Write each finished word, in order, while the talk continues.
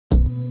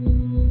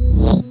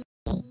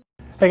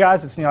Hey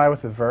guys, it's Nilay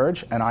with The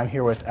Verge, and I'm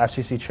here with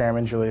FCC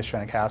Chairman Julius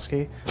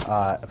Genachowski,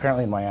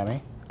 apparently in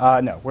Miami.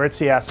 No, we're at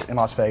CS in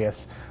Las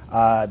Vegas.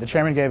 The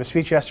chairman gave a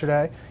speech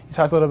yesterday. He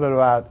talked a little bit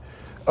about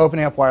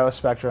opening up wireless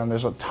spectrum.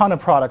 There's a ton of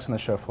products on the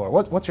show floor.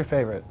 What's your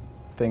favorite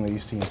thing that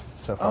you've seen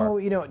so far? Oh,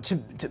 you know,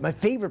 my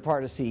favorite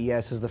part of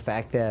CES is the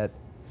fact that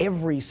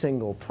every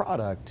single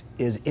product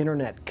is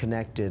internet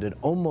connected, and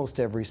almost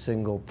every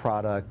single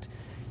product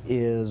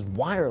is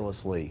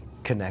wirelessly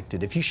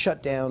connected. If you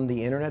shut down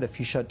the internet, if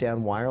you shut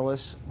down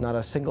wireless, not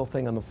a single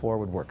thing on the floor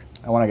would work.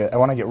 I want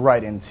to get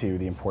right into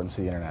the importance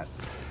of the internet.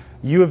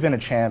 You have been a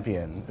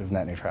champion of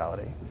net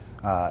neutrality,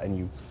 and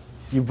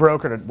you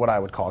brokered what I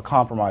would call a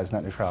compromised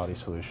net neutrality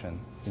solution.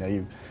 You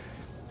know,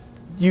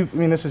 I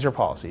mean, this is your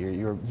policy.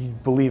 You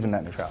believe in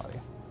net neutrality.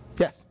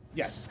 Yes.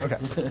 Yes. Okay.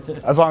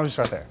 As long as we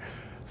start there.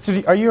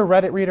 So, are you a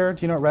Reddit reader?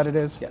 Do you know what Reddit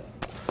is? Yeah.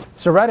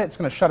 So Reddit's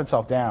going to shut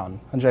itself down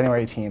on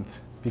January 18th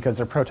because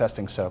they're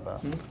protesting SOPA.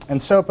 And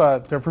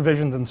SOPA, there are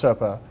provisions in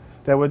SOPA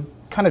that would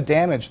kind of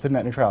damage the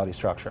net neutrality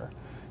structure.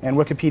 And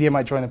Wikipedia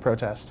might join the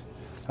protest.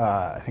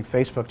 I think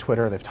Facebook,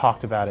 Twitter, they've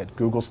talked about it.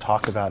 Google's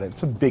talked about it.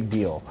 It's a big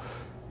deal.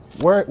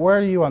 Where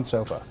are you on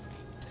SOPA?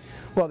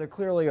 Well, there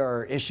clearly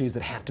are issues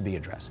that have to be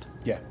addressed.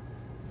 Yeah.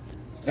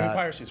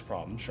 Piracy is a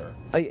problem, sure.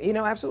 You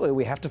know, absolutely.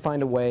 We have to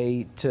find a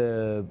way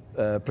to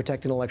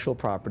protect intellectual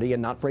property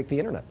and not break the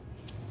internet.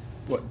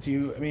 What do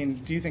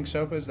you think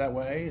SOPA is that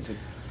way? Is it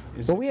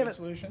a good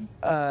solution?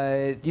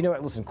 You know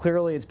what, listen,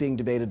 clearly it's being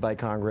debated by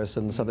Congress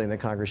and something that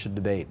Congress should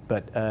debate,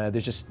 but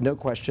there's just no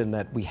question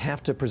that we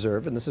have to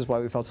preserve, and this is why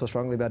we felt so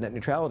strongly about net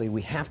neutrality,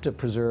 we have to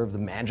preserve the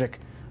magic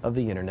of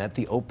the internet,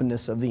 the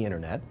openness of the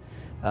internet,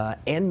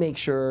 and make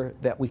sure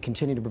that we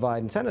continue to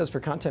provide incentives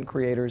for content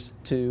creators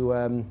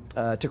to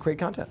create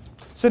content.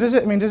 So does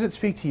it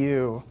speak to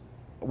you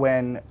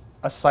when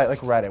a site like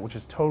Reddit, which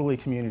is totally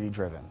community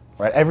driven,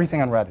 right?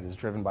 Everything on Reddit is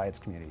driven by its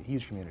community,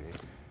 huge community.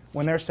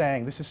 When they're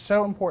saying this is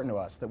so important to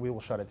us that we will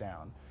shut it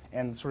down,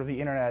 and sort of the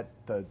internet,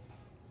 the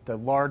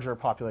larger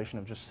population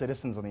of just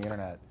citizens on the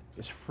internet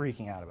is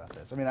freaking out about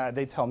this. I mean,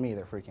 they tell me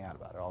they're freaking out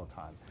about it all the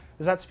time.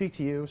 Does that speak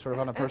to you, sort of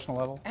on a personal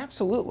level?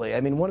 Absolutely.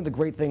 I mean, one of the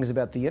great things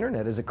about the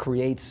internet is it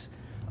creates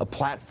a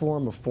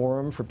platform, a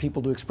forum for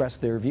people to express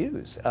their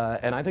views,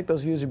 and I think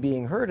those views are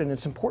being heard, and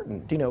it's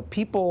important. You know,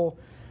 people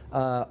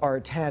are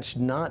attached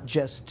not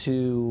just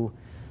to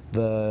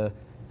the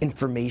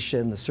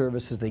information, the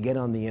services they get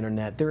on the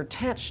internet, they're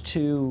attached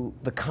to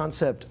the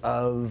concept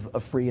of a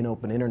free and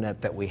open internet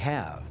that we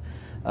have.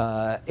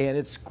 And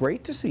it's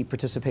great to see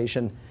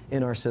participation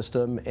in our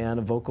system and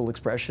a vocal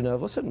expression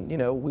of, listen, you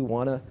know, we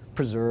want to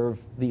preserve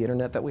the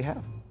internet that we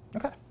have.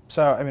 Okay.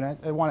 So, I mean,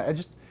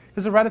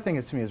 because the Reddit thing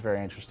to me is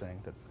very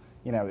interesting, that,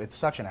 you know, it's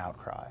such an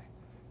outcry.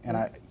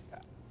 And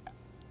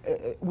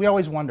we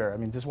always wonder, I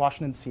mean, does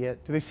Washington see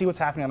it? Do they see what's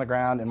happening on the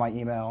ground in my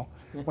email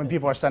when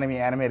people are sending me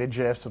animated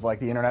GIFs of like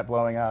the internet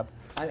blowing up?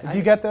 Do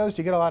you get those?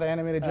 Do you get a lot of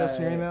animated GIFs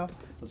in your email?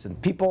 Listen,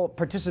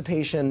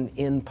 participation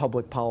in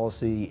public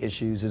policy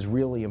issues is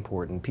really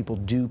important. People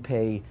do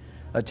pay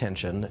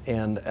attention,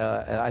 and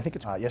I think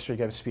it's... Yesterday you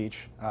gave a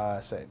speech,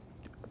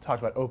 talked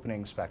about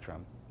opening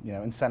spectrum, you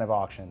know, incentive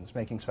auctions,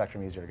 making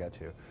spectrum easier to get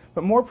to.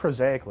 But more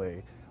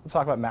prosaically, let's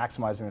talk about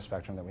maximizing the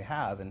spectrum that we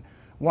have. And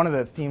one of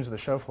the themes of the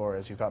show floor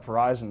is you've got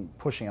Verizon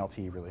pushing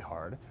LTE really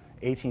hard.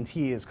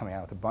 AT&T is coming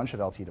out with a bunch of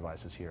LTE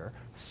devices here.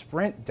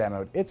 Sprint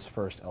demoed its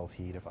first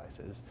LTE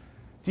devices.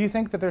 Do you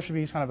think that there should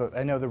be kind of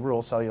I know the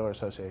Rural Cellular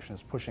Association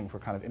is pushing for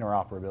kind of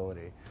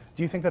interoperability.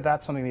 Do you think that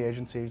that's something the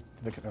agency,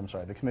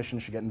 the commission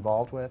should get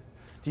involved with?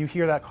 Do you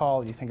hear that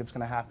call? Do you think it's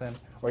going to happen?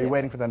 Or are you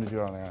waiting for them to do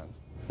it on their own?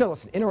 No,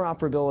 listen,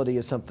 interoperability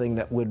is something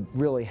that would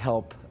really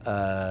help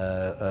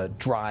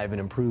drive and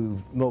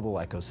improve mobile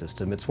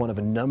ecosystem. It's one of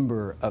a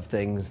number of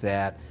things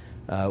that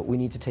we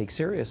need to take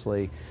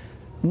seriously.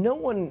 No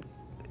one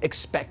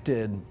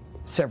expected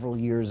several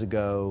years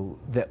ago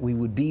that we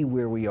would be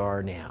where we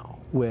are now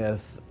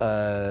with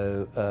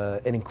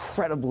an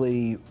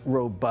incredibly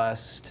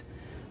robust,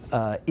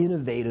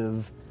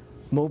 innovative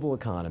mobile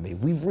economy.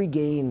 We've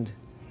regained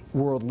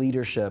world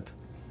leadership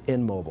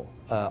in mobile.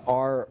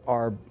 Our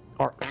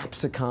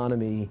apps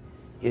economy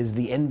is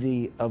the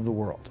envy of the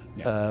world.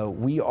 Yeah.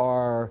 We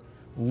are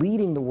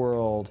leading the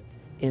world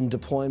in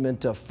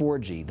deployment of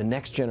 4G, the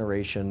next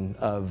generation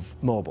of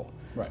mobile.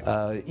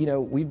 Right. You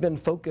know, we've been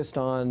focused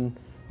on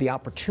the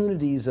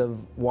opportunities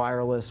of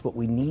wireless, what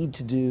we need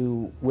to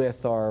do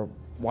with our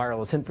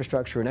wireless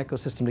infrastructure and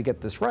ecosystem to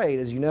get this right.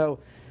 As you know,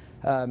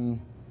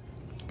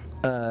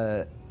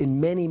 in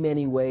many,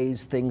 many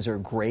ways, things are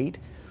great.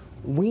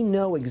 We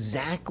know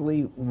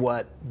exactly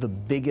what the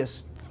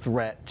biggest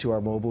threat to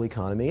our mobile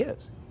economy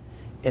is,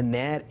 and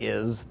that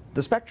is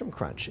the spectrum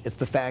crunch. It's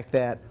the fact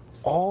that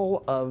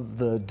all of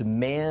the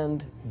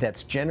demand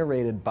that's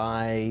generated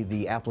by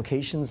the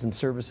applications and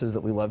services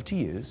that we love to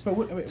use,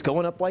 it's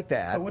going up like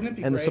that,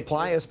 and the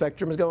supply of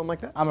spectrum is going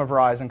like that. I'm a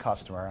Verizon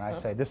customer, and I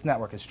say, this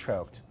network is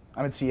choked.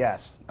 I'm at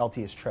CS,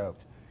 LTE is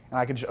choked. And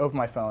I could just open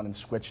my phone and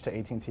switch to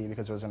AT&T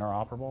because it was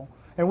interoperable.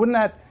 And wouldn't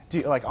that,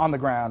 like on the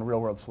ground,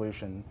 real world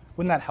solution,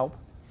 wouldn't that help?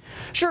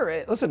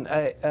 Sure. Listen,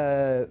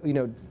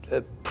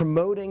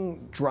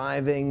 promoting,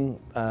 driving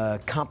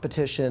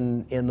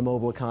competition in the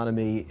mobile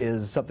economy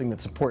is something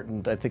that's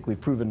important. I think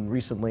we've proven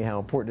recently how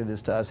important it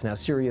is to us and how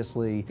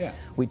seriously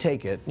we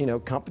take it.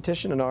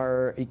 Competition in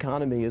our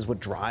economy is what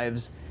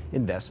drives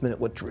investment.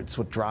 It's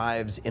what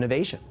drives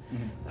innovation.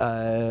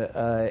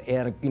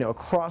 And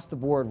across the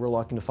board, we're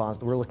looking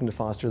to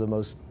foster the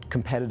most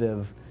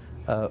competitive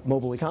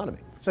mobile economy.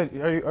 So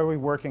are we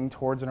working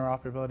towards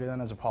interoperability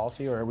then as a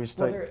policy, or are we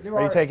still,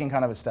 are you taking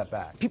kind of a step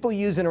back? People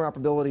use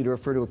interoperability to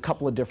refer to a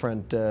couple of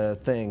different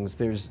things.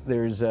 There's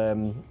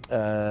the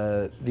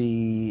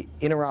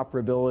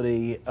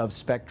interoperability of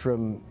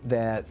spectrum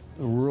that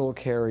rural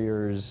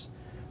carriers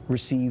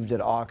received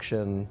at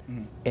auction,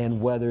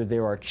 and whether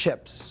there are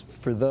chips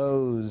for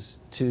those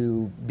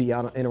to be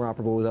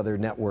interoperable with other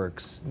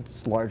networks.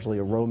 It's largely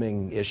a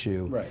roaming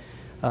issue.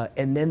 Right.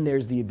 And then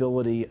there's the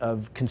ability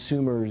of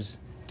consumers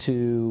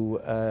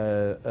to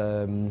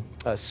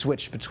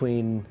switch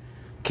between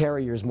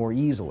carriers more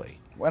easily.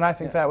 And I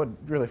think that would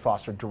really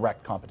foster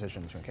direct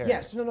competition between carriers.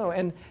 Yes,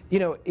 and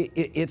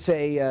it's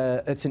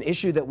an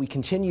issue that we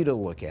continue to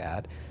look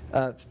at.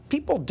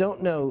 People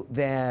don't know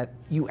that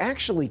you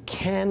actually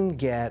can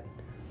get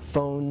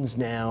phones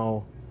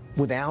now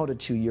without a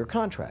 2-year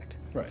contract.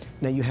 Right.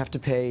 Now you have to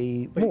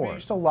pay more. You're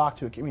still locked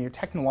to you're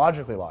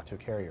technologically locked to a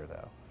carrier,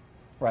 though,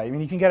 right?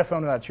 You can get a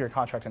phone without a 2-year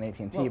contract on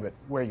AT&T, but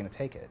where are you going to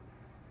take it?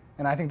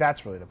 And I think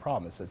that's really the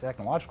problem. It's a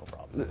technological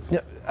problem. No,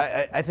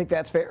 I think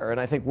that's fair, and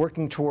I think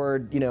working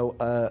toward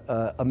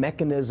a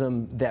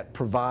mechanism that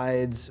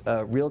provides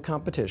real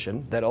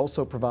competition, that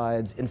also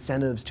provides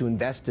incentives to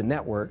invest in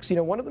networks.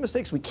 One of the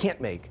mistakes we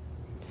can't make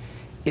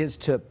is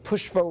to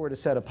push forward a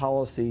set of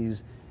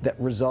policies that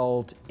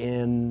result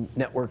in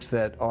networks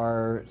that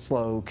are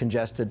slow,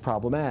 congested,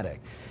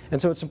 problematic.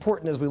 And so it's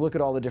important as we look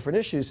at all the different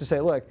issues to say,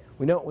 look,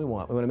 we know what we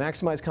want. We want to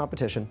maximize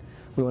competition.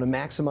 We want to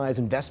maximize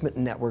investment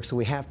in networks so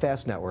we have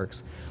fast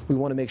networks. We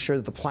want to make sure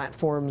that the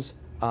platforms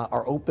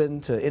are open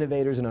to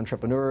innovators and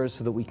entrepreneurs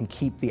so that we can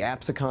keep the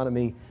apps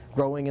economy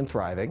growing and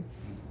thriving.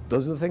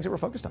 Those are the things that we're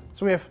focused on.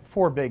 So we have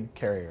 4 big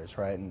carriers,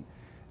 right? And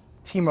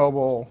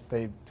T-Mobile,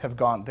 they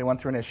went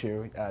through an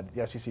issue.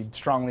 The FCC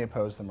strongly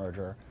opposed the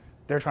merger.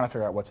 They're trying to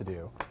figure out what to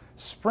do.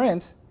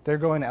 Sprint, they're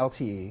going to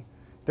LTE.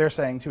 They're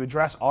saying to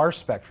address our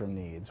spectrum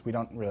needs, we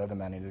don't really have the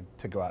money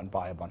to go out and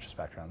buy a bunch of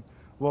spectrum.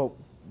 We'll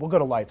go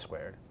to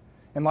LightSquared.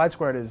 And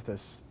LightSquared is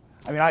this,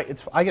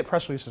 I get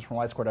press releases from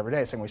LightSquared every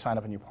day saying we signed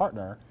up a new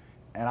partner,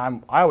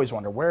 and I always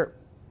wonder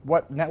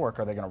what network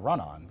are they going to run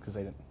on, because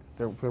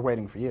they're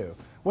waiting for you.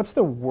 What's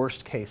the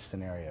worst case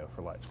scenario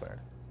for LightSquared?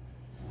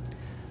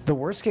 The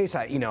worst case,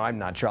 I'm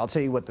not sure. I'll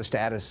tell you what the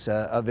status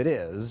of it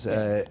is.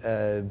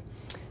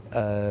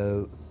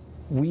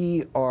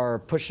 We are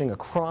pushing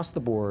across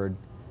the board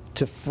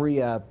to free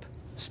up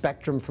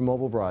spectrum for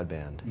mobile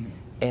broadband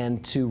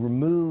and to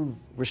remove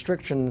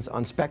restrictions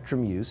on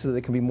spectrum use so that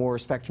there can be more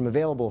spectrum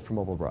available for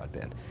mobile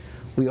broadband.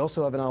 We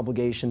also have an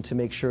obligation to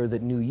make sure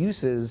that new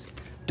uses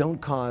don't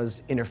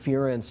cause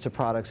interference to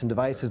products and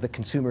devices that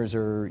consumers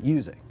are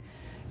using.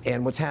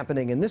 And what's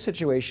happening in this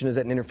situation is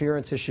that an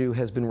interference issue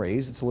has been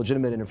raised. It's a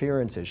legitimate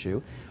interference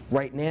issue.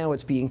 Right now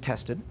it's being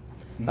tested.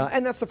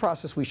 And that's the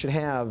process we should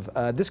have.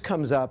 This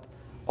comes up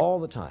all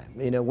the time.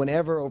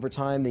 Whenever over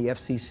time the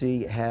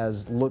FCC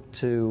has looked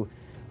to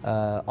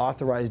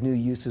authorize new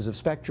uses of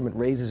spectrum, it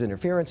raises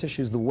interference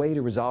issues. The way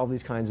to resolve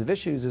these kinds of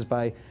issues is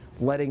by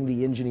letting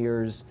the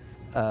engineers,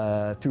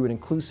 through an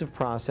inclusive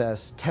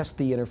process, test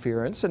the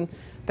interference, and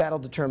that'll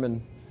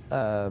determine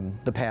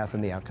the path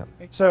and the outcome.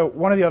 So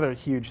one of the other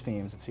huge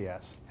themes at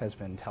CS has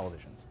been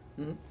televisions.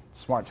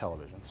 Smart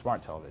televisions,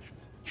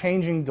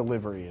 changing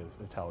delivery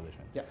of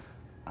television. Yeah.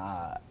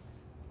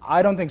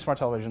 I don't think smart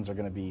televisions are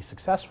going to be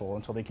successful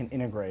until they can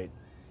integrate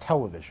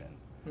television,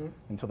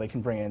 until they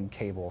can bring in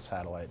cable,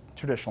 satellite,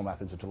 traditional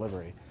methods of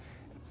delivery.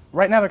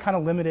 Right now they're kind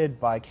of limited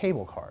by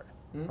cable card,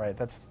 right?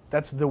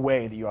 That's the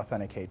way that you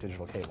authenticate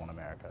digital cable in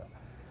America.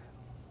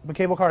 But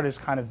cable card has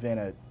kind of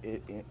been,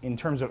 in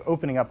terms of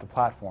opening up the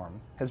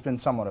platform, has been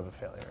somewhat of a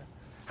failure.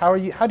 How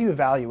do you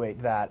evaluate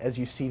that as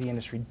you see the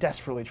industry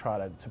desperately try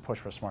to push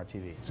for smart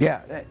TVs?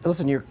 Yeah,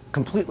 listen, you're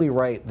completely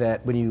right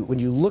that when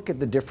you look at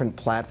the different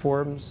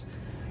platforms,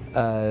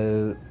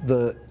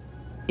 the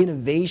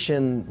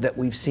innovation that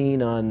we've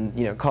seen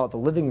on, call it the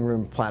living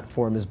room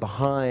platform, is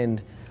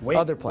behind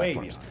other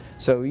platforms.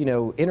 So,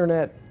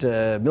 internet,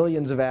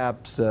 millions of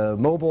apps,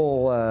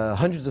 mobile,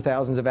 hundreds of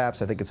thousands of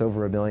apps. I think it's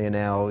over 1 million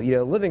now.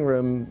 Living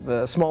room,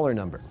 a smaller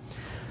number.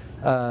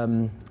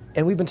 And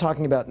we've been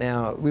talking about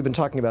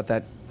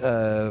that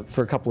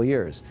for a couple of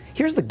years.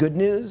 Here's the good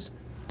news.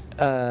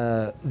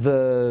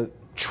 The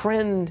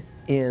trend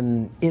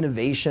in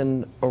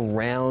innovation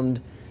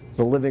around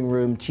the living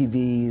room,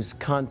 TVs,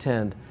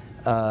 content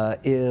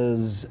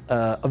is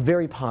a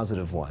very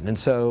positive one. And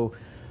so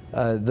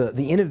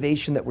the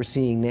innovation that we're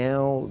seeing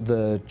now,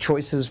 the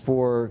choices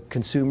for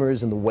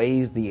consumers and the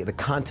ways, the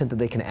content that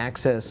they can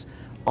access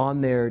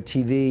on their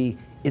TV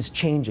is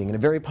changing in a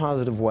very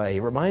positive way.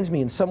 It reminds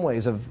me in some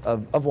ways of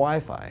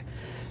Wi-Fi.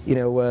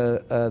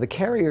 the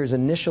carriers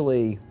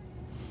initially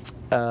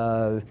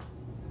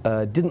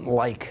didn't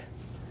like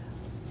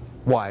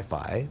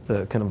Wi-Fi,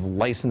 the kind of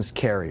licensed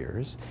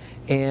carriers.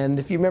 And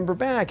if you remember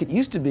back, it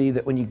used to be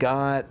that when you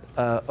got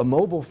a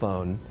mobile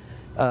phone,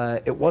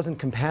 it wasn't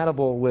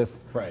compatible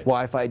with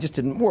Wi-Fi, it just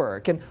didn't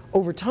work. And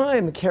over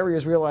time, the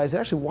carriers realized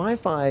that actually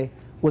Wi-Fi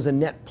was a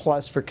net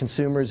plus for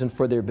consumers and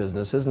for their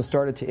businesses and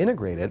started to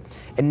integrate it.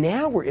 And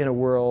now we're in a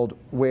world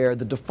where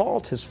the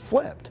default has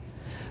flipped.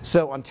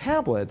 So on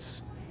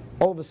tablets,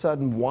 all of a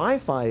sudden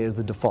Wi-Fi is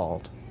the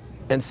default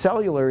and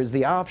cellular is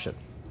the option.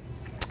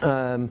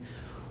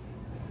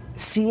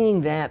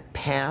 Seeing that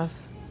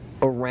path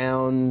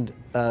around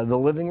the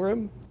living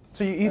room.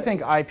 So you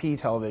think IP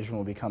television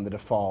will become the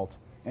default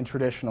and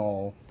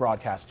traditional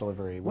broadcast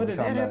delivery will Whether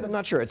become that happens, I'm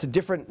not sure. It's a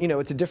different,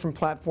 it's a different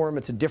platform,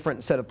 it's a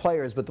different set of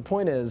players, but the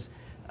point is,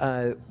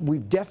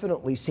 we've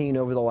definitely seen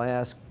over the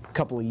last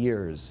couple of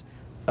years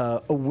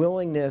a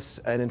willingness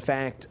and in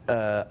fact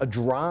a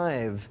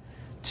drive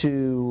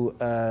to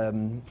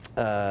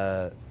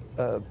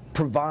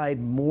provide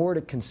more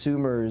to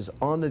consumers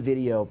on the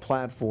video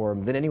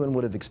platform than anyone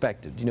would have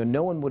expected.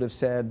 No one would have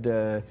said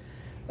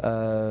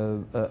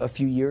a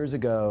few years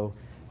ago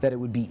that it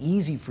would be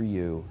easy for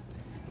you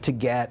to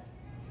get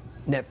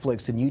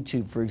Netflix and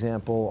YouTube, for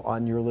example,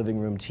 on your living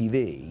room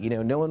TV.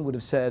 No one would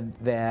have said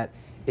that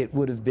it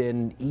would have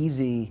been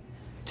easy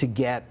to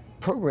get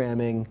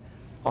programming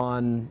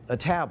on a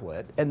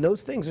tablet. And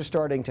those things are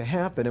starting to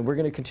happen, and we're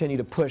going to continue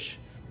to push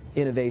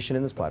innovation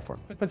in this platform.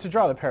 But to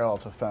draw the parallel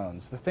to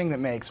phones, the thing that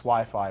makes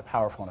Wi-Fi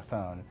powerful on a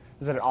phone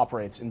is that it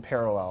operates in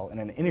parallel in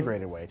an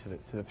integrated way to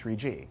the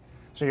 3G.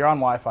 So you're on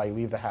Wi-Fi, you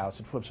leave the house,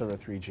 it flips over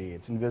to 3G,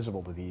 it's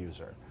invisible to the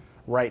user.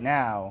 Right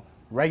now,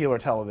 regular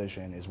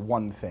television is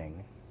one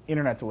thing,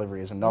 internet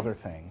delivery is another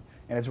thing,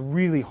 and it's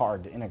really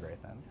hard to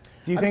integrate them.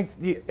 Do you think,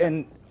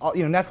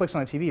 Netflix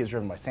on a TV is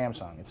driven by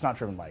Samsung, it's not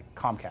driven by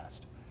Comcast,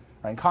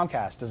 right? And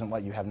Comcast doesn't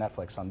let you have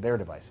Netflix on their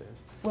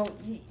devices. Well,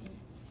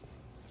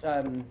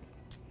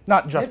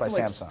 not just by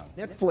Samsung.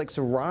 Netflix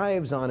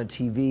arrives on a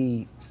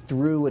TV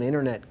through an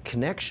internet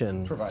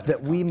connection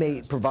that we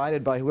made,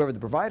 provided by whoever the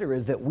provider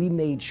is, that we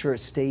made sure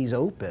stays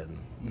open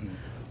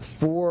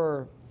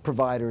for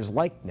providers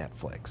like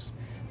Netflix.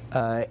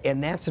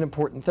 And that's an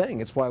important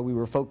thing. It's why we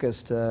were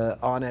focused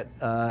on it,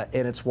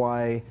 and it's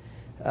why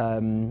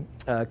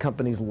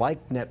companies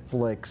like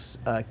Netflix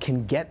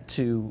can get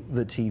to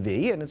the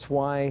TV, and it's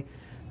why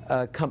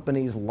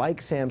companies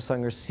like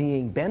Samsung are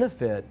seeing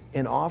benefit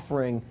in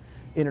offering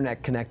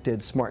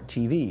internet-connected smart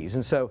TVs.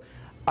 And so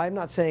I'm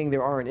not saying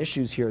there aren't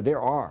issues here,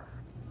 there are.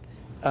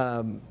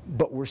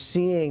 But we're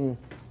seeing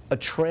a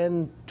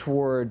trend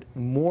toward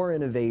more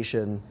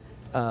innovation,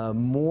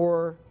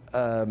 more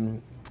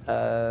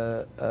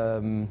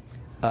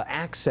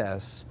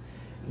access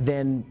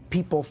than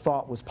people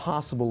thought was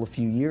possible a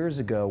few years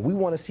ago. We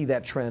want to see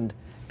that trend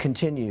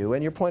continue.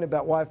 And your point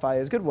about Wi-Fi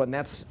is a good one.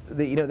 That's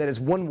that is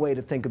one way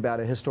to think about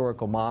a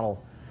historical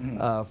model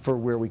for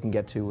where we can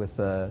get to with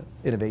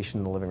innovation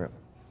in the living room.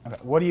 Okay.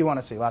 What do you want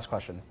to see? Last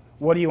question.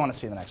 What do you want to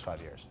see in the next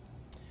 5 years?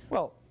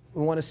 Well,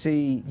 we want to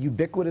see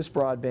ubiquitous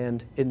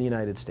broadband in the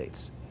United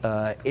States.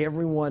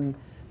 Everyone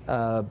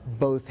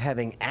both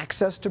having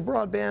access to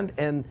broadband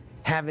and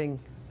having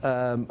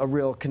a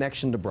real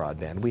connection to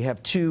broadband. We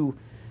have two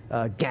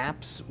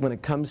gaps when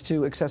it comes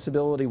to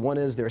accessibility. One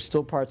is there are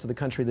still parts of the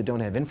country that don't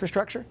have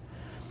infrastructure.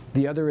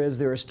 The other is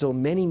there are still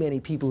many, many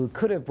people who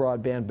could have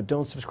broadband but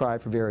don't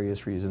subscribe for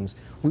various reasons.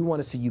 We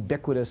want to see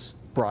ubiquitous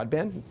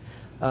broadband.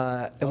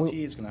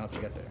 LTE is going to help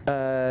you get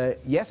there.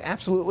 Yes,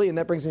 absolutely, and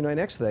that brings me to my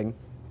next thing.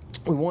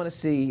 We want to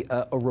see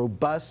a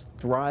robust,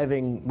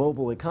 thriving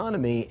mobile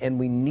economy, and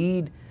we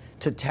need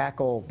to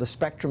tackle the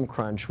spectrum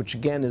crunch, which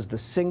again is the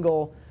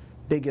single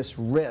biggest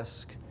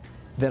risk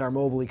that our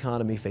mobile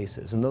economy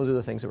faces, and those are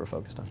the things that we're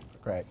focused on.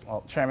 Great.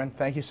 Well, Chairman,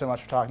 thank you so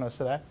much for talking to us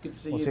today. Good to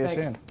see you. you. We'll see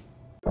Thanks. you soon.